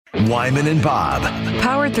Wyman and Bob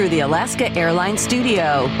Powered through the Alaska Airlines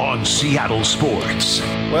Studio. on Seattle Sports.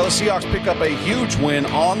 Well, the Seahawks pick up a huge win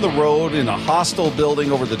on the road in a hostile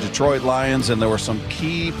building over the Detroit Lions, and there were some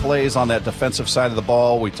key plays on that defensive side of the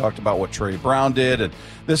ball. We talked about what Trey Brown did, and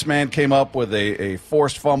this man came up with a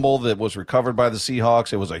forced fumble that was recovered by the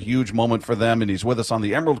Seahawks. It was a huge moment for them, and he's with us on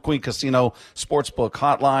the Emerald Queen Casino Sportsbook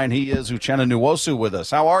Hotline. He is Uchenna Nwosu with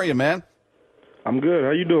us. How are you, man? I'm good. How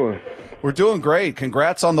you doing? We're doing great.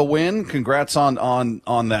 Congrats on the win. Congrats on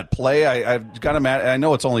that play. I've got to admit, I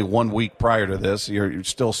know it's only 1 week prior to this. You're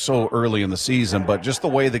still so early in the season, but just the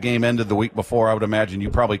way the game ended the week before, I would imagine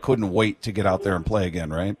you probably couldn't wait to get out there and play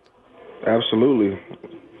again, right? Absolutely.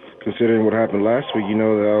 Considering what happened last week, we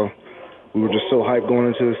were just so hyped going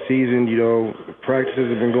into the season. Practices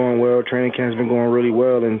have been going well, training camp's been going really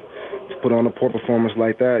well, and to put on a poor performance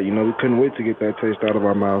like that, we couldn't wait to get that taste out of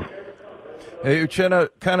our mouth. Hey, Uchenna,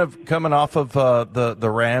 kind of coming off of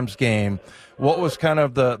the Rams game, what was kind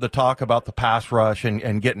of the talk about the pass rush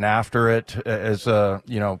and getting after it as,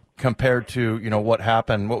 compared to, what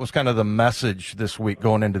happened? What was kind of the message this week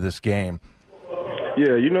going into this game?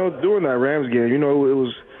 Yeah, during that Rams game,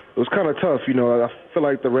 it was kind of tough. I feel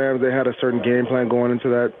like the Rams, they had a certain game plan going into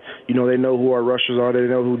that. They know who our rushers are. They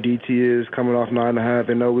know who DT is coming off 9.5.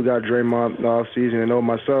 They know we got Draymond in the offseason. They know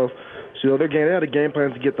myself. So, they had a game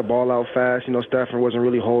plan to get the ball out fast. Stafford wasn't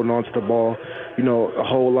really holding on to the ball, a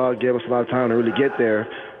whole lot, gave us a lot of time to really get there.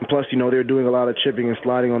 And plus, they were doing a lot of chipping and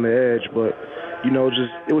sliding on the edge. But,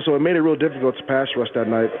 it made it real difficult to pass rush that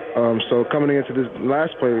night. So coming into this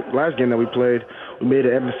last game that we played, we made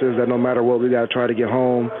an emphasis that no matter what, we got to try to get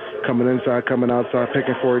home, coming inside, coming outside,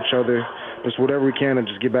 picking for each other, just whatever we can and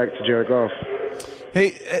just get back to Jared Goff.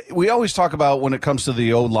 Hey, we always talk about when it comes to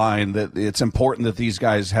the O-line that it's important that these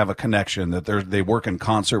guys have a connection, that they work in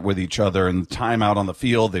concert with each other, and time out on the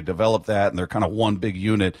field, they develop that, and they're kind of one big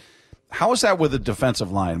unit. How is that with a defensive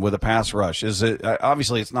line, with a pass rush? Is it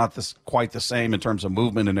obviously it's not quite the same in terms of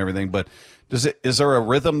movement and everything, but is there a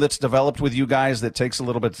rhythm that's developed with you guys that takes a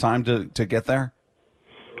little bit of time to get there?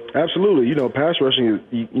 Absolutely. Pass rushing is,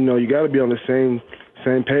 you got to be on the same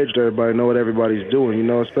page to everybody, know what everybody's doing,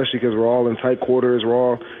 especially because we're all in tight quarters. We're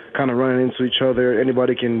all kind of running into each other.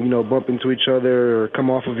 Anybody can, bump into each other or come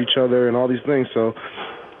off of each other and all these things. So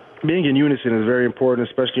being in unison is very important,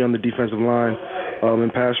 especially on the defensive line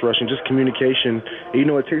and pass rushing, just communication.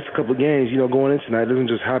 It takes a couple of games, going into that. It doesn't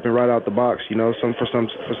just happen right out the box, for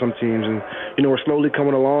some teams. And, we're slowly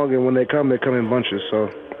coming along, and when they come in bunches. So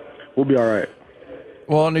we'll be all right.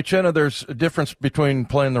 Well, in Uchenna, there's a difference between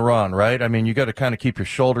playing the run, right? I mean, you got to kind of keep your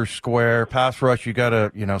shoulders square. Pass rush, you got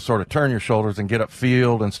to, sort of turn your shoulders and get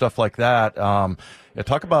upfield and stuff like that.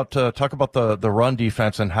 Talk about the run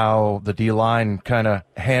defense and how the D-line kind of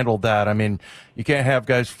handled that. I mean, you can't have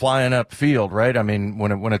guys flying upfield, right? I mean,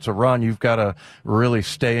 when it's a run, you've got to really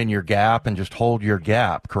stay in your gap and just hold your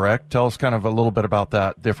gap, correct? Tell us kind of a little bit about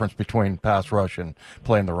that difference between pass rush and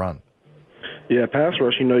playing the run. Yeah, pass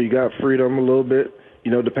rush, you got freedom a little bit.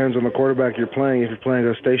 Depends on the quarterback you're playing. If you're playing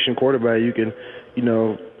a station quarterback, you can,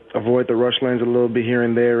 avoid the rush lanes a little bit here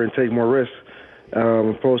and there and take more risks.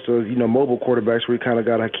 Opposed to, mobile quarterbacks where you kind of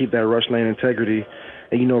got to keep that rush lane integrity.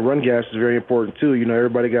 And, run gas is very important too.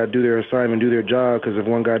 Everybody got to do their assignment, do their job, because if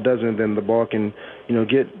one guy doesn't, then the ball can,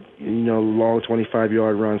 get, long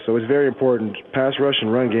 25-yard runs. So it's very important. Pass rush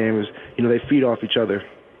and run game is, they feed off each other.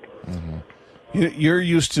 Mm-hmm. You're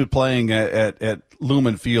used to playing at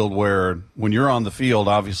Lumen Field, where when you're on the field,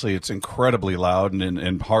 obviously it's incredibly loud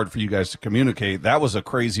and hard for you guys to communicate. That was a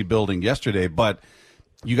crazy building yesterday, but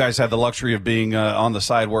you guys had the luxury of being on the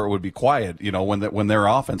side where it would be quiet, when their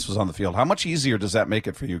offense was on the field. How much easier does that make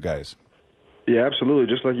it for you guys? Yeah, absolutely.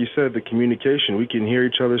 Just like you said, the communication. We can hear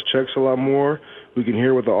each other's checks a lot more. We can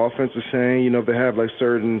hear what the offense is saying. If they have like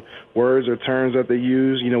certain words or terms that they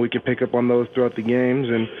use, we can pick up on those throughout the games,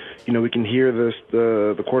 and we can hear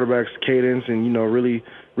the quarterback's cadence and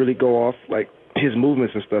really go off like his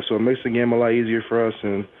movements and stuff. So it makes the game a lot easier for us,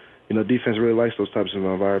 and defense really likes those types of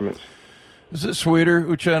environments. Is it sweeter,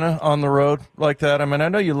 Uchenna, on the road like that? I mean, I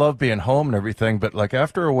know you love being home and everything, but like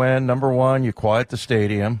after a win, number one, you quiet the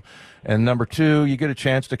stadium. And number two, you get a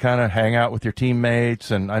chance to kind of hang out with your teammates.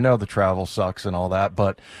 And I know the travel sucks and all that,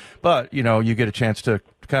 but you get a chance to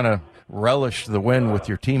kind of relish the win with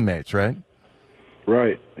your teammates, right?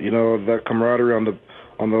 Right. That camaraderie on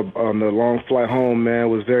the long flight home, man,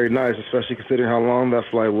 was very nice, especially considering how long that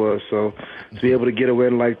flight was. So to be able to get a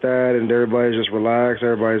win like that, and everybody's just relaxed,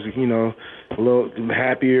 everybody's a little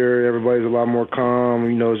happier, everybody's a lot more calm.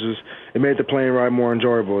 It made the plane ride more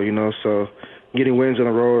enjoyable. So getting wins on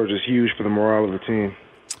the road are just huge for the morale of the team.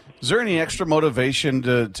 Is there any extra motivation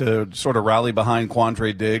to sort of rally behind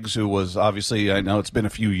Quandre Diggs, who was obviously, I know it's been a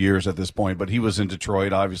few years at this point, but he was in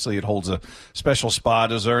Detroit. Obviously, it holds a special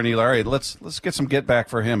spot. Is there any, all right, let's get some get back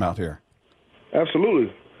for him out here?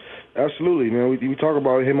 Absolutely. Absolutely, man. We talk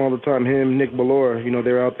about him all the time, him, Nick Ballore,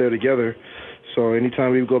 they're out there together. So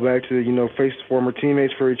anytime we go back to, face former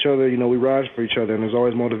teammates for each other, we ride for each other, and there's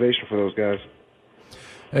always motivation for those guys.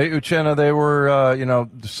 Hey, Uchenna, they were,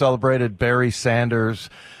 celebrated Barry Sanders.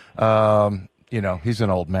 He's an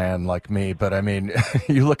old man like me, but I mean,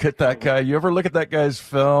 you look at that guy, you ever look at that guy's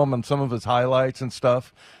film and some of his highlights and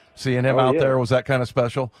stuff, seeing him out there, was that kind of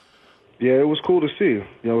special? Yeah, it was cool to see.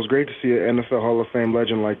 It was great to see an NFL Hall of Fame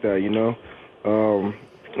legend like that,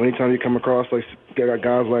 Anytime you come across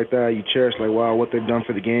guys like that, you cherish wow, what they've done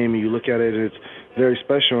for the game, and you look at it, it's very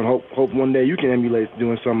special, and hope one day you can emulate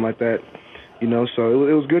doing something like that, So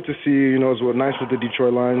it was good to see, it was nice what the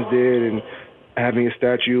Detroit Lions did, and having a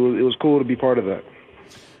statue, it was cool to be part of that.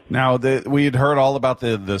 Now, we had heard all about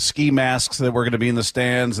the ski masks that were going to be in the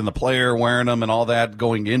stands and the player wearing them and all that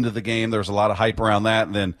going into the game. There was a lot of hype around that.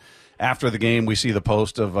 And then after the game, we see the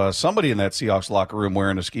post of somebody in that Seahawks locker room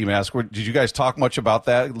wearing a ski mask. Did you guys talk much about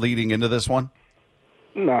that leading into this one?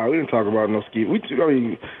 No, we didn't talk about no ski.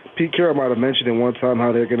 Pete Carroll might have mentioned it one time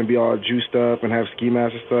how they're going to be all juiced up and have ski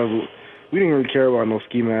masks and stuff. We didn't really care about no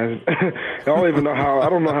ski mask. I don't know how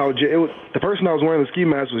the person that was wearing the ski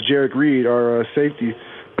mask was Jarek Reed, our safety,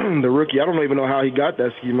 the rookie. I don't even know how he got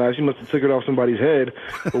that ski mask. He must have took it off somebody's head.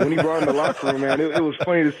 But when he brought it in the locker room, man, it was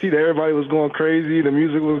funny to see that everybody was going crazy. The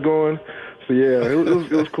music was going. So, yeah, it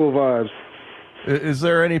was cool vibes. Is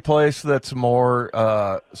there any place that's more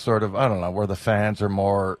where the fans are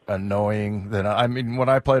more annoying than, when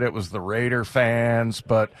I played it was the Raider fans,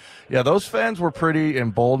 but yeah, those fans were pretty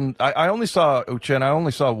emboldened. I only saw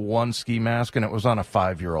one ski mask, and it was on a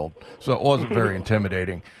 5-year-old, so it wasn't very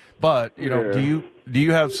intimidating. But, do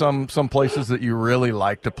you have some places that you really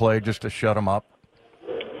like to play just to shut them up?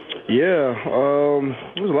 Yeah,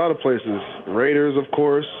 there's a lot of places. Raiders, of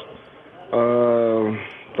course.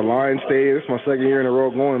 The Lions Stadium. It's my second year in a row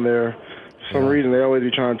going there. For some reason, they always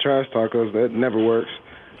be trying to trash talk us. That never works.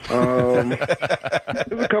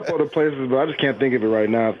 There's a couple other places, but I just can't think of it right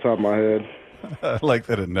now off the top of my head. I like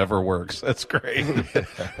that it never works. That's great.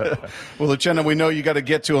 Well, Uchenna, we know you got to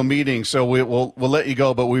get to a meeting, so we'll let you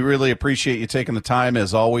go, but we really appreciate you taking the time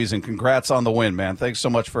as always, and congrats on the win, man. Thanks so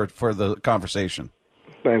much for the conversation.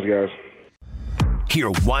 Thanks, guys. Hear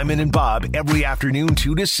Wyman and Bob every afternoon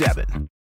 2 to 7